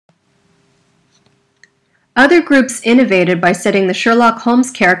Other groups innovated by setting the Sherlock Holmes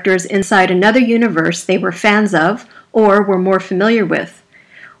characters inside another universe they were fans of or were more familiar with.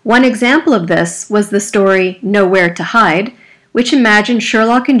 One example of this was the story Nowhere to Hide, which imagined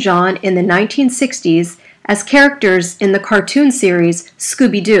Sherlock and John in the 1960s as characters in the cartoon series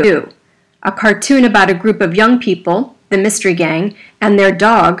Scooby-Doo, a cartoon about a group of young people, the Mystery Gang, and their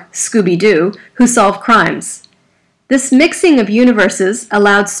dog, Scooby-Doo, who solve crimes. This mixing of universes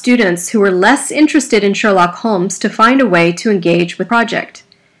allowed students who were less interested in Sherlock Holmes to find a way to engage with the project.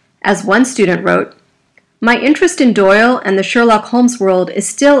 As one student wrote, "My interest in Doyle and the Sherlock Holmes world is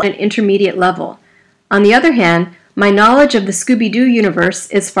still at an intermediate level. On the other hand, my knowledge of the Scooby-Doo universe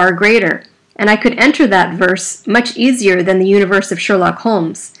is far greater, and I could enter that verse much easier than the universe of Sherlock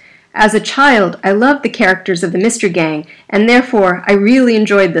Holmes. As a child, I loved the characters of the Mystery Gang, and therefore I really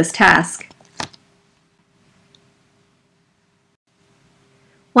enjoyed this task."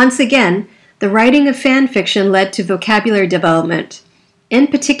 Once again, the writing of fan fiction led to vocabulary development. In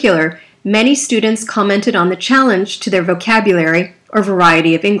particular, many students commented on the challenge to their vocabulary or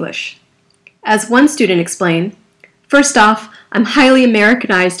variety of English. As one student explained, "First off, I'm highly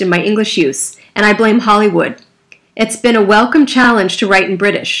Americanized in my English use, and I blame Hollywood. It's been a welcome challenge to write in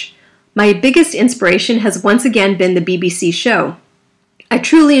British. My biggest inspiration has once again been the BBC show. I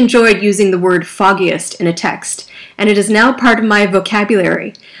truly enjoyed using the word foggiest in a text, and it is now part of my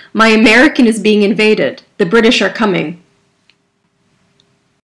vocabulary. My American is being invaded. The British are coming."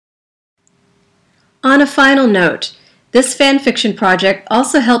 On a final note, this fanfiction project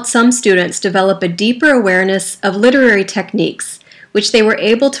also helped some students develop a deeper awareness of literary techniques, which they were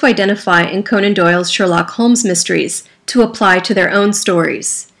able to identify in Conan Doyle's Sherlock Holmes mysteries to apply to their own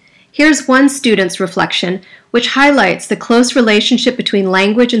stories. Here's one student's reflection, which highlights the close relationship between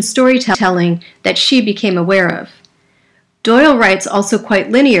language and storytelling that she became aware of. Doyle writes also quite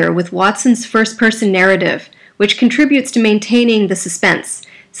linear with Watson's first-person narrative, which contributes to maintaining the suspense,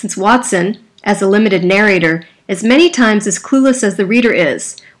 since Watson, as a limited narrator, is many times as clueless as the reader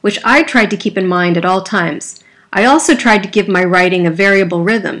is, which I tried to keep in mind at all times. I also tried to give my writing a variable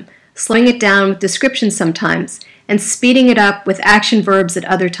rhythm, slowing it down with descriptions sometimes, and speeding it up with action verbs at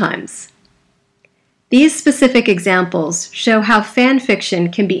other times. These specific examples show how fan fiction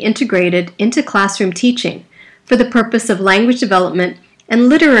can be integrated into classroom teaching for the purpose of language development and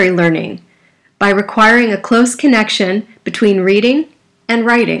literary learning by requiring a close connection between reading and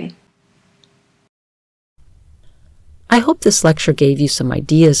writing. I hope this lecture gave you some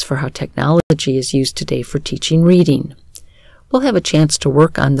ideas for how technology is used today for teaching reading. We'll have a chance to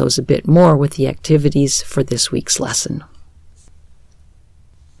work on those a bit more with the activities for this week's lesson.